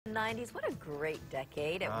90s, what a great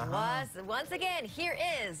decade it was. Once again, here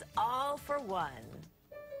is All for One.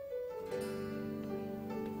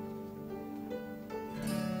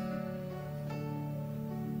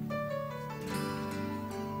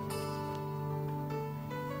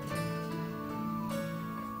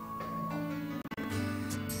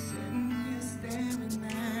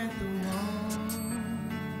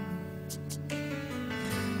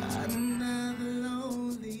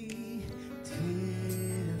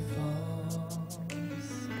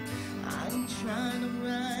 Trying to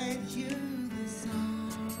write you this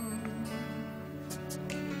song,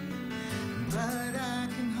 but I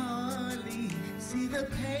can hardly see the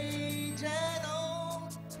page at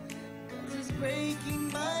all, 'cause it's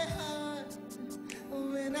breaking my heart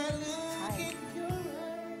when I look in your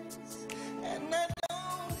eyes and I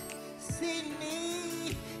don't see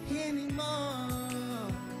me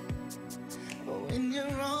anymore. When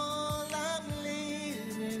you're all I'm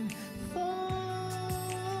living for.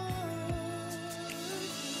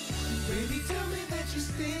 Baby, tell me that you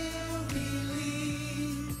still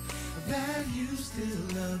believe that you still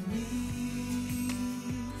love me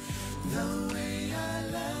the way I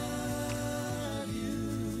love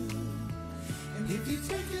you. And if you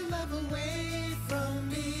take your love away from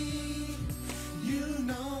me, you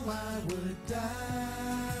know I would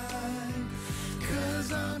die,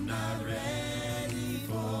 'cause I'm not ready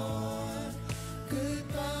for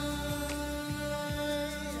goodbye.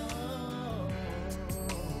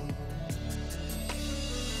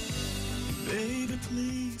 Baby,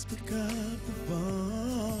 please pick up the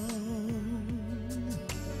phone.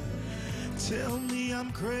 Tell me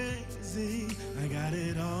I'm crazy, I got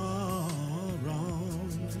it all wrong.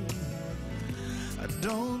 I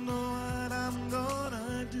don't know what I'm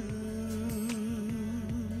gonna do.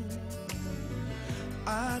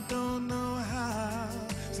 I don't know how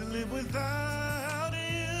to live without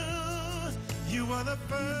you. You are the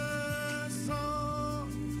first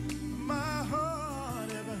song my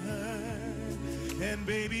heart ever heard. And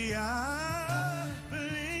baby, I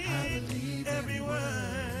believe every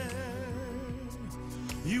word.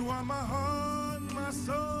 You are my heart, my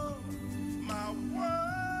soul, my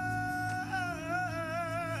world.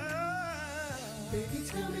 Baby,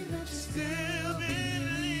 tell me that you still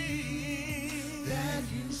believe that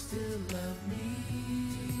you still love me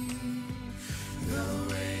the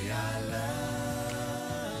way I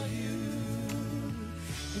love you.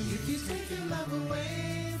 And if you take your love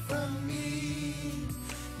away from me,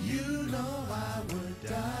 you know I would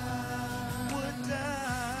die,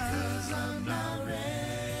 'cause I'm not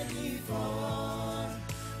ready for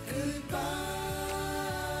goodbye.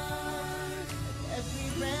 Every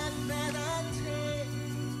breath that I take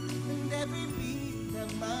and every beat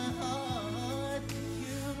of my heart,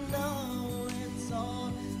 you know it's all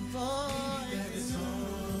for you. It's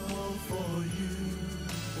all for you.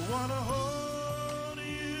 Wanna hold